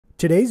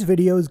Today's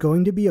video is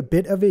going to be a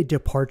bit of a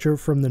departure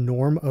from the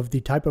norm of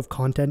the type of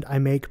content I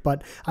make,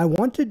 but I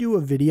want to do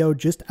a video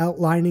just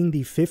outlining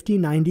the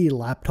 5090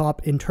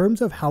 laptop in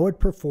terms of how it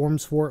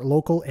performs for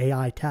local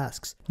AI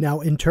tasks. Now,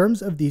 in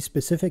terms of the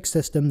specific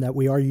system that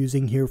we are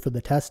using here for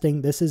the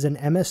testing, this is an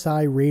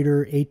MSI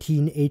Raider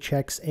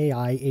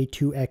 18HX-AI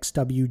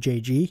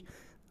A2XWJG.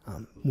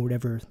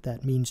 Whatever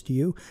that means to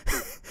you.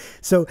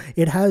 So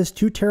it has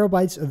 2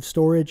 terabytes of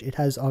storage. It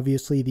has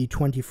obviously the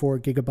 24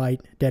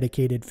 gigabyte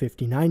dedicated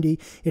 5090.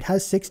 It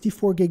has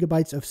 64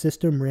 gigabytes of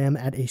system RAM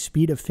at a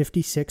speed of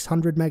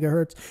 5600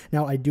 megahertz.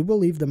 Now, I do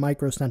believe the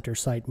Micro Center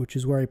site, which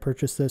is where I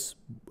purchased this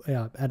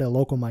at a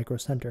local Micro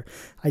Center,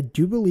 I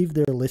do believe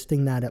they're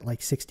listing that at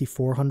like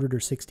 6400 or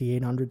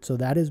 6800. So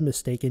that is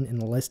mistaken in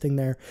the listing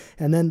there.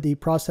 And then the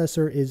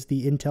processor is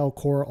the Intel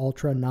Core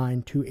Ultra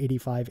 9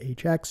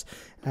 285HX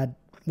at,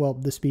 well,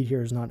 the speed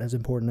here is not as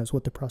important as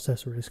what the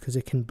processor is because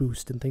it can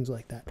boost and things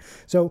like that.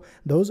 So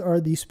those are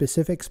the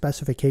specific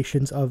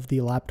specifications of the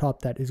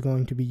laptop that is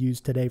going to be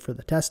used today for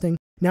the testing.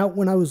 Now,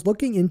 when I was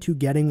looking into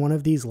getting one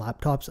of these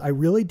laptops, I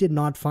really did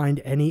not find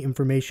any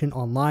information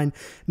online,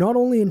 not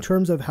only in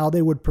terms of how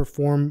they would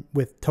perform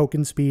with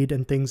token speed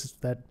and things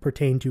that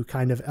pertain to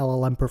kind of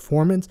LLM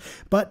performance,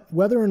 but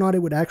whether or not it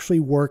would actually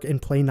work and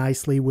play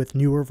nicely with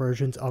newer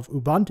versions of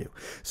Ubuntu.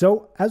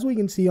 So as we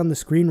can see on the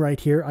screen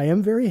right here, I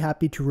am very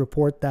happy to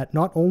report that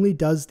not only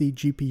does the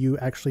GPU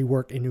actually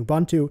work in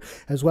Ubuntu,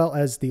 as well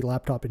as the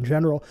laptop in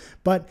general,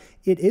 but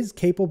it is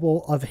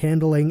capable of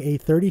handling a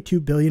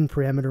 32 billion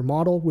parameter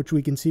model, which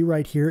we can see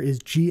right here is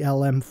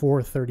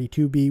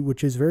GLM432B,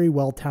 which is very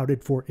well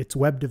touted for its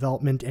web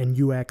development and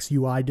UX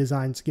UI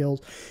design skills.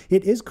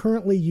 It is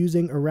currently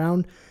using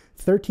around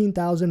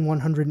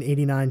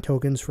 13,189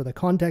 tokens for the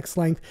context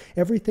length.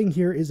 Everything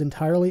here is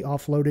entirely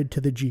offloaded to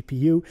the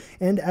GPU,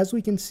 and as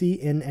we can see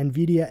in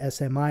NVIDIA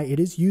SMI, it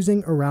is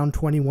using around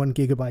 21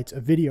 gigabytes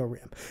of video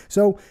RAM.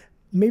 So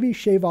maybe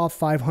shave off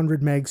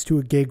 500 megs to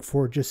a gig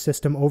for just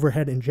system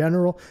overhead in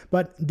general,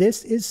 but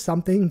this is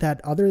something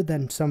that, other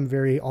than some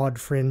very odd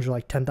fringe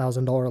like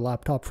 $10,000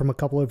 laptop from a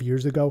couple of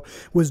years ago,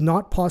 was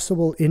not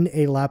possible in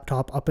a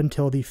laptop up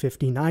until the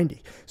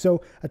 5090.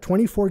 So a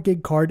 24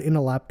 gig card in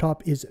a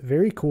laptop is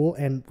very cool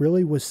and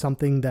really was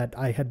something that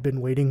I had been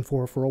waiting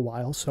for a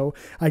while. So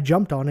I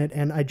jumped on it,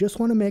 and I just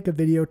want to make a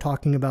video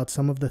talking about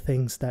some of the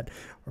things that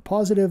are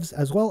positives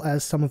as well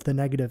as some of the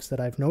negatives that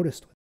I've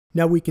noticed.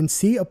 Now, we can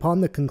see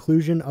upon the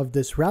conclusion of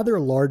this rather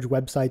large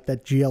website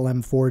that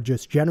GLM4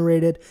 just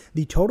generated,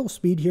 the total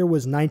speed here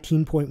was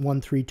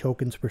 19.13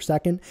 tokens per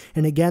second.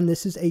 And again,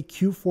 this is a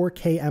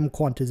Q4KM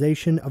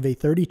quantization of a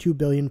 32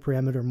 billion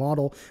parameter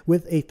model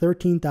with a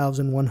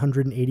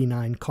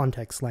 13,189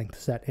 context length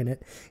set in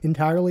it,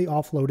 entirely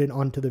offloaded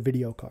onto the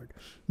video card.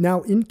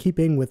 Now, in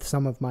keeping with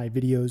some of my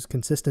videos'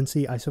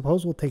 consistency, I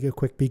suppose we'll take a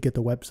quick peek at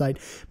the website,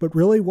 but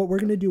really what we're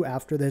going to do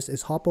after this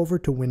is hop over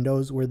to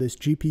Windows, where this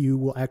GPU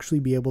will actually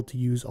be able to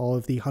use all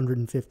of the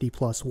 150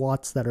 plus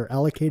watts that are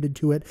allocated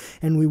to it,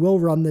 and we will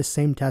run this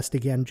same test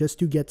again just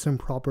to get some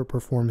proper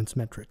performance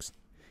metrics.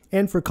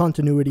 And for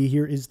continuity,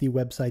 here is the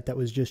website that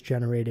was just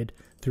generated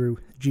through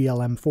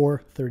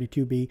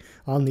GLM432B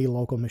on the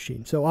local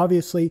machine. So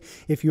obviously,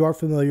 if you are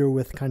familiar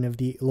with kind of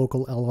the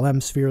local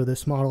LLM sphere,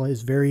 this model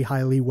is very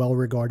highly well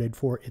regarded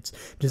for its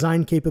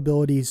design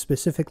capabilities,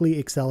 specifically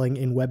excelling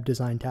in web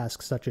design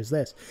tasks such as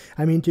this.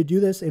 I mean, to do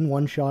this in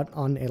one shot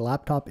on a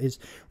laptop is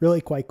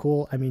really quite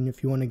cool. I mean,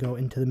 if you want to go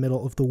into the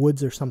middle of the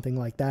woods or something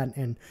like that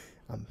and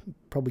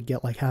probably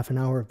get like half an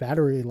hour of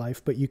battery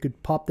life, but you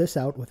could pop this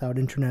out without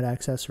internet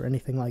access or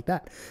anything like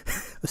that.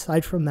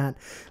 Aside from that,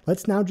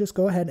 let's now just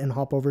go ahead and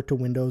hop over to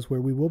Windows,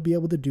 where we will be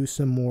able to do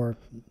some more,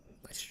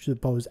 I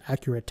suppose,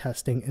 accurate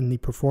testing in the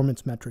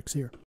performance metrics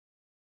here.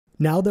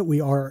 Now that we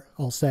are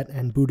all set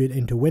and booted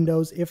into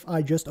Windows, if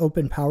I just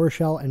open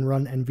PowerShell and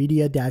run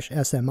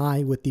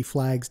NVIDIA-SMI with the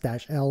flags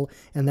 -L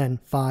and then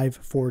 5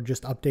 for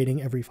just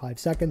updating every 5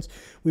 seconds,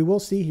 we will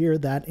see here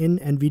that in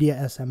NVIDIA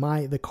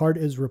SMI, the card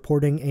is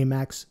reporting a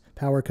max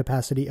power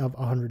capacity of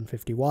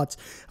 150 watts.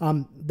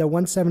 The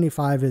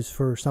 175 is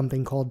for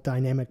something called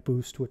dynamic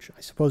boost, which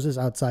I suppose is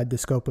outside the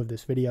scope of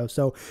this video.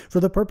 So for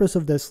the purpose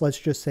of this, let's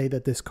just say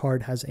that this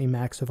card has a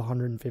max of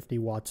 150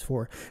 watts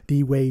for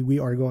the way we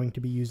are going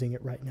to be using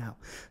it right now.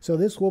 So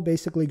this will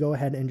basically go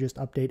ahead and just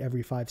update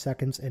every 5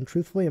 seconds. And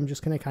truthfully, I'm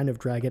just going to kind of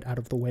drag it out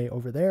of the way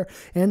over there.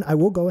 And I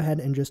will go ahead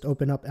and just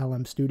open up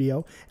LM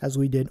Studio as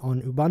we did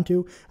on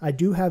Ubuntu. I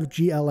do have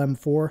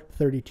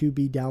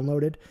GLM432B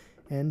downloaded,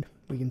 and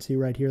we can see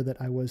right here that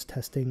I was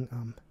testing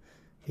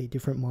a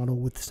different model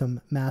with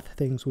some math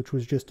things, which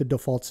was just a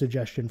default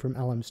suggestion from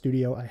LM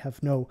Studio. I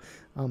have no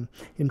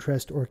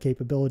interest or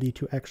capability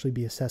to actually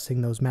be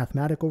assessing those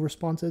mathematical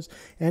responses.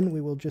 And we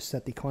will just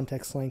set the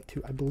context length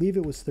to, I believe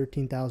it was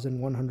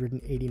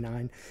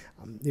 13,189.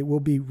 It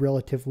will be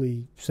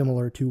relatively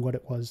similar to what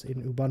it was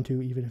in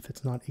Ubuntu, even if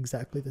it's not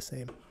exactly the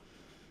same.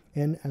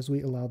 And as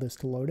we allow this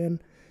to load in,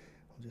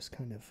 I'll just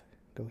kind of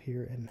go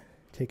here and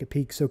take a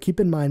peek. So keep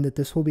in mind that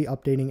this will be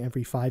updating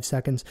every 5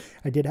 seconds.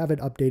 I did have it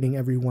updating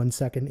every 1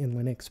 second in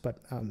Linux, but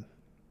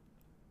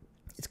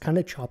it's kind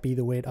of choppy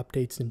the way it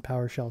updates in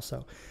PowerShell,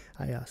 so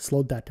I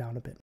slowed that down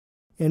a bit.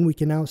 And we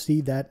can now see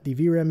that the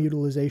VRAM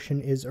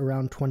utilization is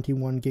around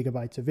 21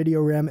 gigabytes of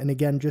video RAM. And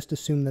again, just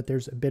assume that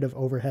there's a bit of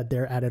overhead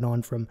there added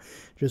on from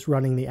just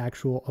running the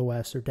actual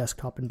OS or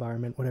desktop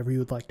environment, whatever you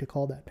would like to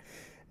call that.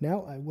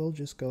 Now I will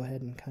just go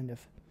ahead and kind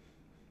of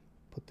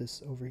put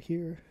this over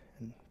here,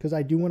 because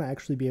I do want to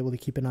actually be able to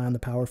keep an eye on the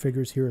power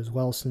figures here as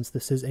well, since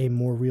this is a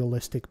more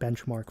realistic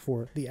benchmark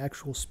for the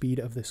actual speed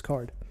of this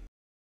card.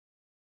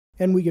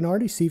 And we can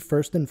already see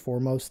first and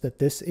foremost that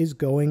this is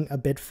going a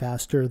bit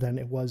faster than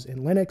it was in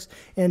Linux,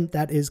 and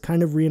that is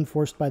kind of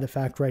reinforced by the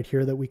fact right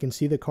here that we can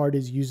see the card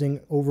is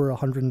using over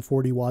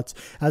 140 watts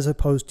as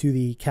opposed to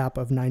the cap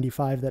of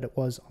 95 that it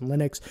was on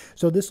Linux.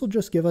 So this will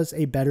just give us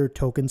a better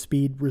token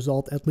speed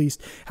result at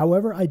least.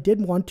 However, I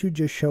did want to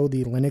just show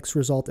the Linux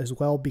result as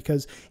well,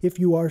 because if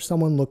you are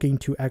someone looking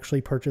to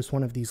actually purchase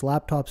one of these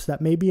laptops,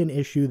 that may be an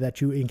issue that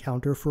you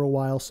encounter for a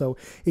while, so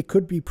it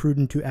could be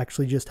prudent to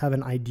actually just have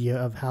an idea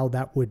of how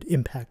that would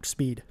impact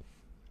speed.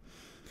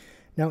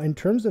 Now, in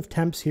terms of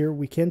temps here,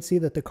 we can see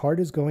that the card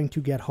is going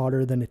to get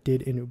hotter than it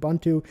did in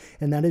Ubuntu,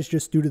 and that is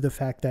just due to the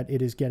fact that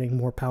it is getting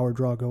more power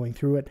draw going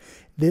through it.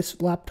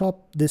 This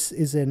laptop, this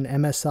is an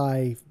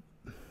MSI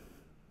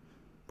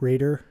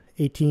Raider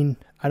 18,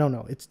 I don't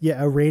know, it's,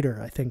 yeah, a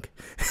Raider, I think.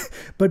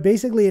 But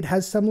basically it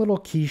has some little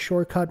key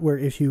shortcut where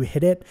if you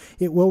hit it,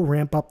 it will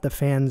ramp up the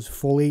fans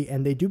fully,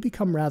 and they do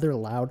become rather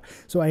loud.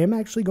 So I am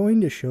actually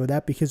going to show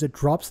that because it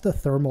drops the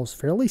thermals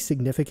fairly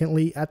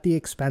significantly at the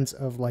expense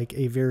of like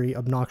a very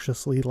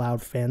obnoxiously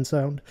loud fan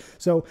sound.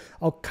 So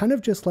I'll kind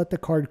of just let the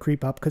card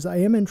creep up because I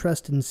am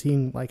interested in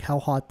seeing like how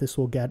hot this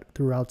will get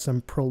throughout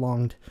some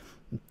prolonged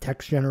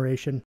text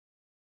generation.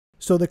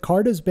 So the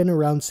card has been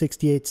around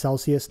 68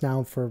 Celsius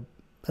now for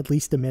at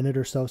least a minute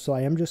or so, so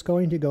I am just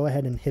going to go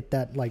ahead and hit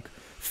that like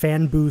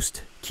fan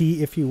boost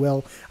key, if you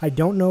will. I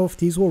don't know if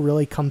these will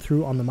really come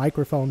through on the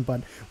microphone,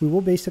 but we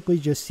will basically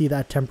just see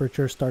that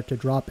temperature start to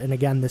drop, and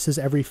again, this is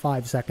every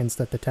 5 seconds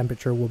that the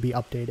temperature will be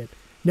updated.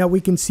 Now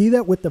we can see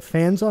that with the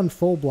fans on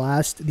full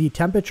blast, the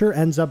temperature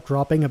ends up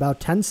dropping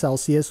about 10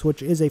 Celsius,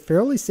 which is a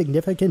fairly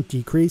significant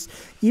decrease.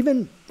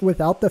 Even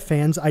without the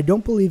fans, I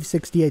don't believe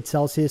 68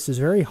 Celsius is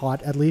very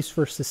hot, at least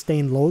for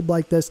sustained load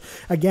like this.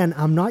 Again,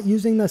 I'm not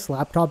using this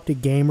laptop to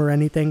game or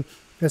anything.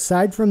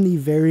 Aside from the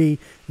very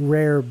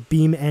rare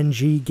Beam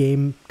NG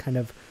game kind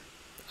of,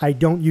 I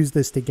don't use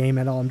this to game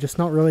at all. I'm just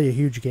not really a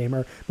huge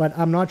gamer, but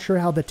I'm not sure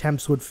how the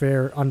temps would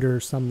fare under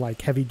some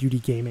like heavy duty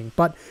gaming.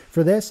 But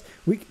for this,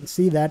 we can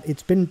see that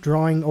it's been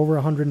drawing over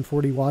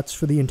 140 watts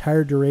for the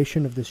entire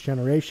duration of this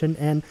generation.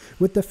 And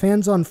with the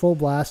fans on full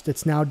blast,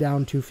 it's now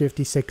down to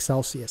 56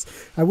 Celsius.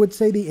 I would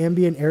say the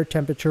ambient air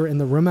temperature in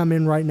the room I'm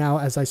in right now,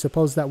 as I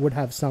suppose that would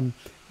have some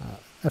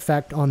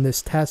effect on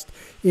this test,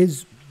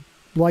 is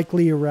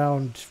likely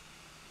around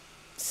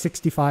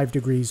 65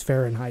 degrees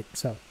Fahrenheit.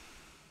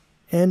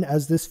 And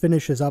as this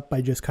finishes up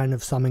by just kind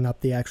of summing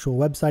up the actual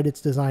website it's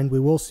designed, we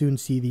will soon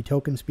see the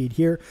token speed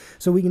here.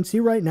 So we can see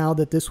right now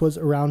that this was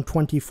around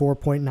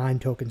 24.9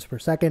 tokens per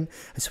second.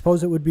 I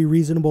suppose it would be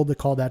reasonable to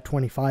call that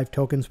 25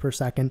 tokens per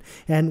second.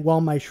 And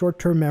while my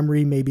short-term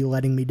memory may be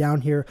letting me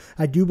down here,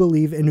 I do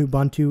believe in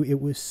Ubuntu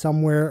it was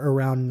somewhere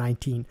around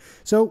 19.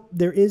 So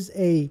there is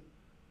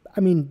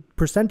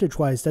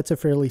percentage-wise, that's a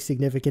fairly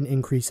significant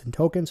increase in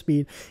token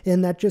speed,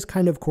 and that just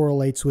kind of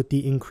correlates with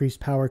the increased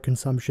power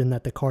consumption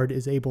that the card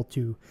is able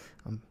to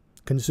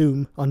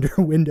consume under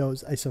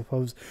Windows, I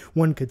suppose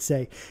one could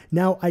say.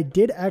 Now, I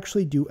did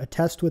actually do a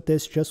test with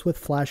this just with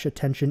flash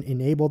attention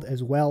enabled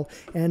as well,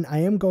 and I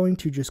am going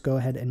to just go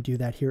ahead and do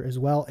that here as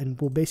well, and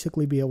we'll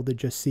basically be able to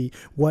just see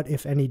what,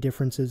 if any,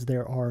 differences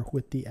there are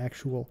with the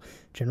actual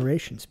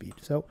generation speed.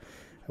 So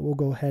I will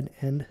go ahead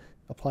and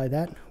apply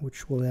that,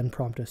 which will then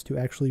prompt us to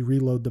actually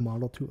reload the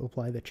model to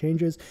apply the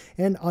changes.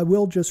 And I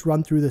will just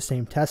run through the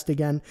same test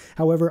again.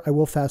 However, I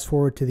will fast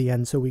forward to the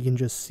end so we can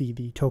just see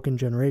the token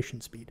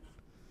generation speed.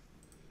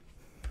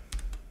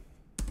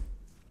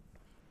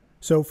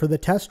 So for the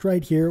test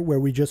right here, where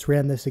we just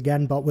ran this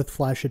again, but with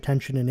flash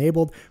attention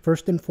enabled,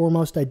 first and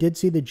foremost, I did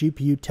see the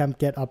GPU temp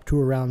get up to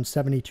around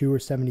 72 or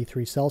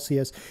 73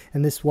 Celsius,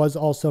 and this was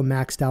also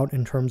maxed out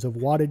in terms of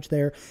wattage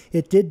there.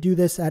 It did do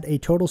this at a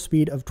total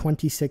speed of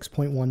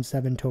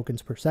 26.17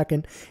 tokens per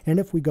second, and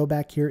if we go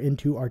back here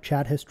into our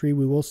chat history,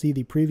 we will see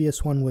the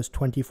previous one was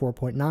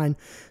 24.9,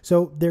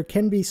 so there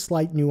can be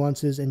slight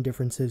nuances and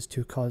differences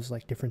to cause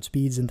like different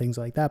speeds and things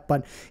like that,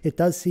 but it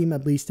does seem,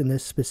 at least in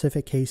this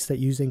specific case, that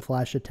using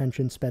flash attention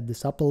sped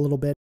this up a little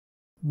bit.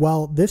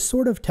 While this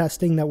sort of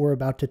testing that we're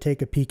about to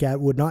take a peek at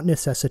would not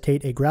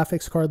necessitate a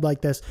graphics card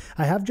like this,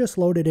 I have just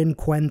loaded in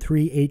Qwen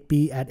 3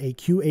 8B at a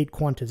Q8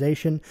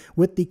 quantization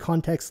with the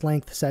context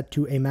length set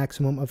to a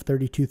maximum of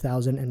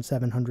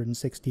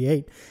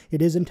 32,768.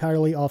 It is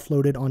entirely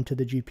offloaded onto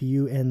the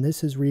GPU, and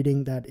this is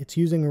reading that it's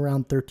using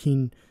around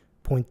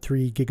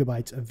 13.3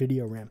 gigabytes of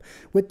video RAM.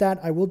 With that,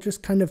 I will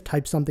just kind of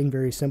type something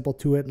very simple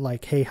to it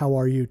like, "Hey, how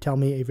are you? Tell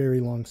me a very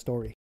long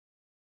story."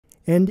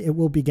 And it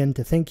will begin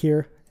to think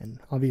here, and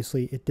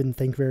obviously it didn't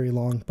think very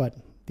long, but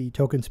the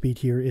token speed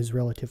here is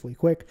relatively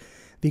quick.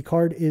 The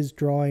card is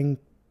drawing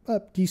a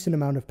decent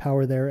amount of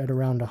power there at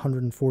around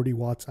 140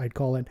 watts, I'd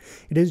call it.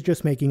 It is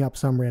just making up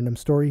some random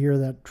story here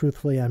that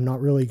truthfully I'm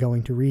not really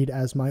going to read,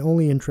 as my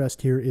only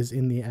interest here is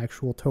in the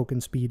actual token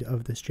speed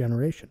of this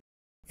generation.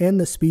 And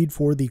the speed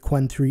for the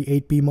Qwen 3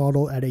 8B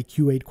model at a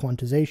Q8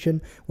 quantization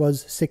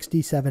was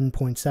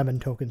 67.7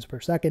 tokens per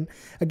second.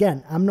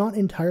 Again, I'm not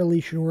entirely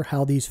sure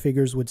how these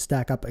figures would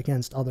stack up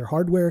against other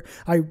hardware.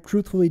 I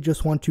truthfully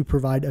just want to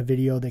provide a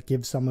video that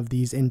gives some of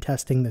these in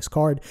testing this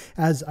card,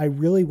 as I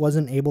really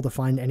wasn't able to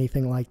find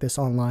anything like this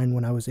online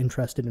when I was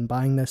interested in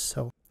buying this.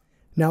 So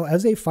now,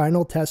 as a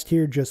final test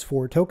here just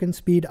for token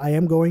speed, I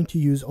am going to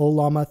use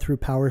Ollama through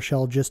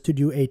PowerShell just to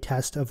do a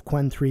test of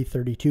Qwen 3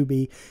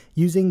 32B.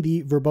 Using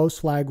the verbose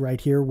flag right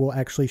here will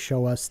actually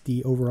show us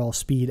the overall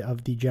speed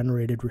of the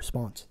generated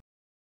response.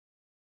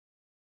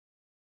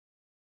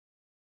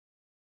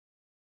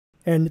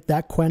 And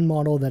that Qwen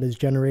model that is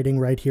generating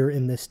right here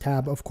in this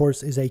tab, of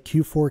course, is a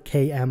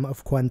Q4KM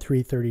of Qwen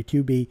 3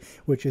 32B,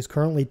 which is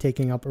currently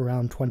taking up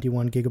around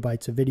 21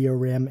 gigabytes of video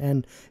RAM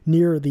and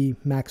near the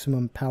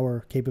maximum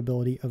power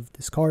capability of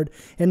this card.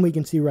 And we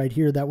can see right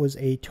here that was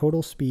a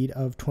total speed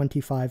of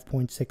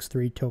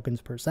 25.63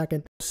 tokens per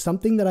second.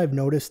 Something that I've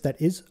noticed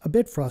that is a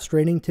bit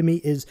frustrating to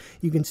me is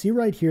you can see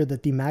right here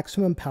that the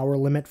maximum power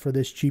limit for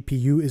this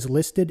GPU is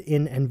listed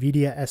in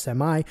NVIDIA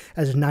SMI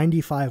as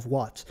 95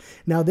 watts.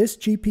 Now, this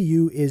GPU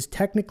is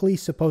technically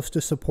supposed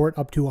to support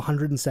up to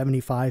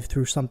 175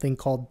 through something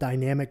called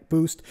dynamic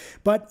boost,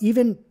 but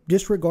even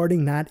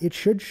disregarding that, it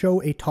should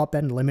show a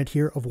top-end limit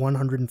here of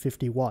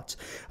 150 watts.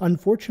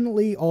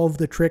 Unfortunately, all of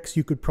the tricks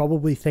you could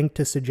probably think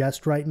to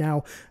suggest right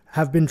now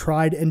have been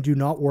tried and do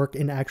not work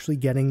in actually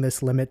getting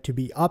this limit to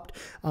be upped.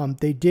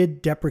 They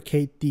did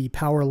deprecate the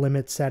power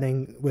limit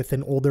setting with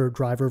an older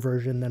driver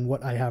version than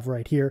what I have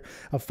right here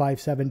of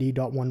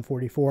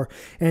 570.144,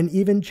 and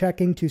even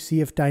checking to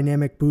see if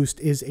dynamic boost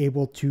is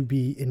able to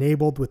be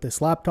enabled with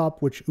this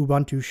laptop, which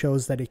Ubuntu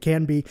shows that it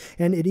can be,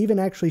 and it even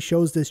actually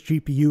shows this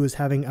GPU as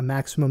having a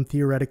maximum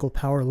theoretical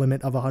power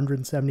limit of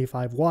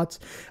 175 watts.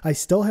 I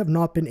still have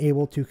not been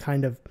able to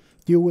kind of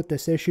deal with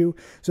this issue.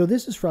 So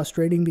this is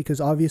frustrating because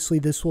obviously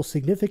this will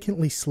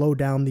significantly slow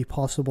down the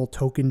possible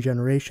token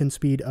generation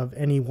speed of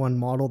any one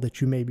model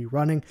that you may be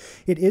running.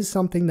 It is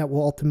something that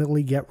will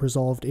ultimately get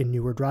resolved in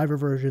newer driver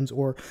versions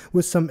or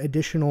with some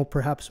additional,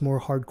 perhaps more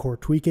hardcore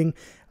tweaking.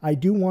 I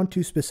do want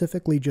to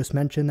specifically just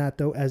mention that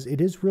though, as it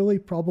is really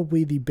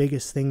probably the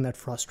biggest thing that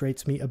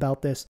frustrates me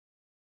about this.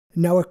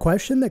 Now, a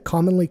question that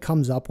commonly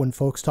comes up when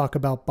folks talk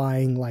about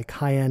buying like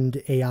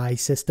high-end AI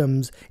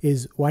systems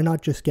is why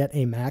not just get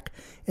a Mac?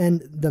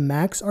 And the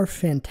Macs are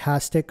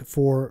fantastic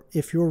for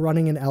if you're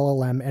running an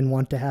LLM and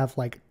want to have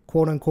like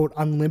quote-unquote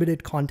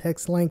unlimited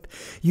context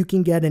length. You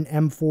can get an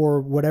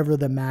M4, whatever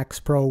the Max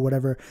Pro,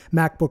 whatever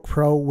MacBook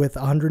Pro with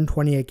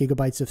 128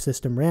 gigabytes of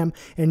system RAM,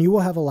 and you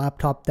will have a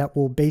laptop that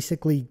will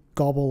basically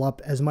gobble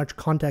up as much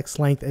context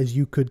length as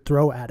you could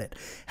throw at it.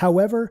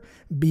 However,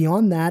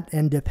 beyond that,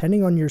 and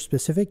depending on your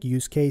specific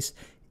use case,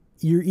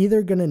 you're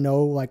either going to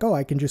know like, oh,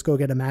 I can just go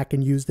get a Mac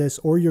and use this,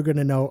 or you're going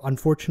to know,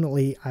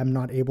 unfortunately, I'm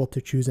not able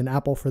to choose an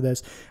Apple for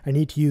this. I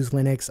need to use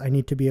Linux. I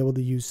need to be able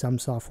to use some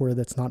software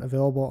that's not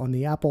available on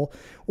the Apple.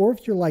 Or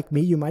if you're like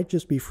me, you might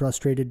just be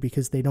frustrated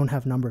because they don't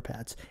have number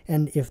pads.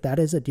 And if that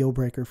is a deal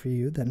breaker for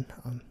you, then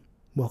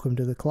welcome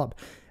to the club.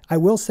 I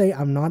will say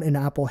I'm not an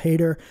Apple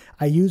hater.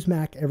 I use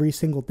Mac every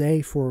single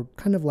day for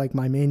kind of like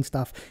my main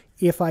stuff.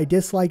 If I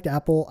disliked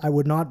Apple, I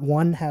would not,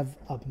 one, have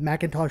a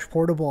Macintosh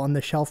portable on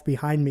the shelf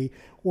behind me,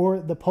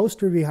 or the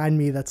poster behind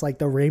me that's like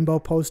the rainbow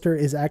poster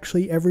is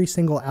actually every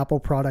single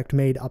Apple product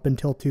made up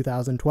until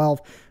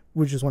 2012,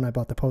 which is when I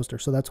bought the poster.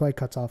 So that's why it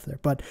cuts off there.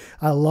 But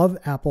I love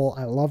Apple.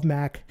 I love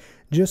Mac.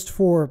 Just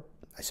for,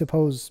 I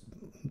suppose,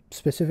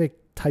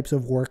 specific types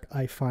of work,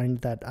 I find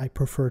that I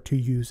prefer to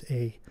use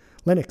a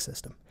Linux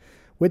system.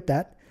 With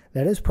that,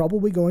 that is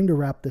probably going to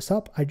wrap this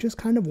up. I just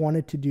kind of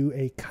wanted to do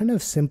a kind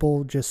of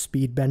simple just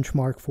speed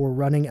benchmark for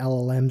running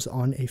LLMs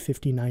on a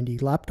 5090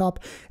 laptop,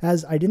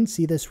 as I didn't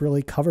see this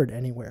really covered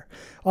anywhere.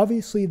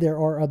 Obviously, there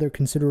are other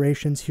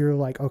considerations here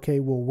like, okay,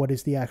 well, what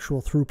is the actual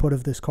throughput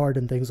of this card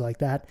and things like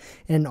that.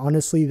 And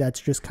honestly, that's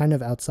just kind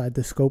of outside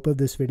the scope of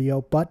this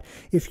video. But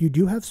if you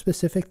do have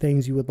specific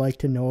things you would like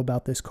to know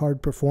about this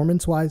card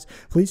performance-wise,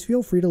 please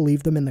feel free to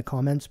leave them in the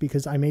comments,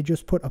 because I may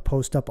just put a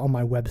post up on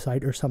my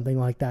website or something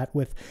like that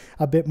with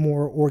a bit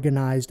more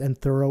organized and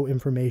thorough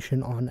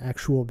information on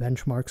actual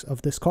benchmarks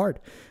of this card.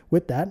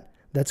 With that,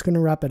 that's going to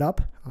wrap it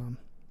up.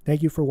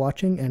 Thank you for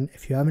watching, and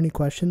if you have any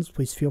questions,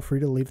 please feel free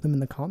to leave them in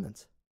the comments.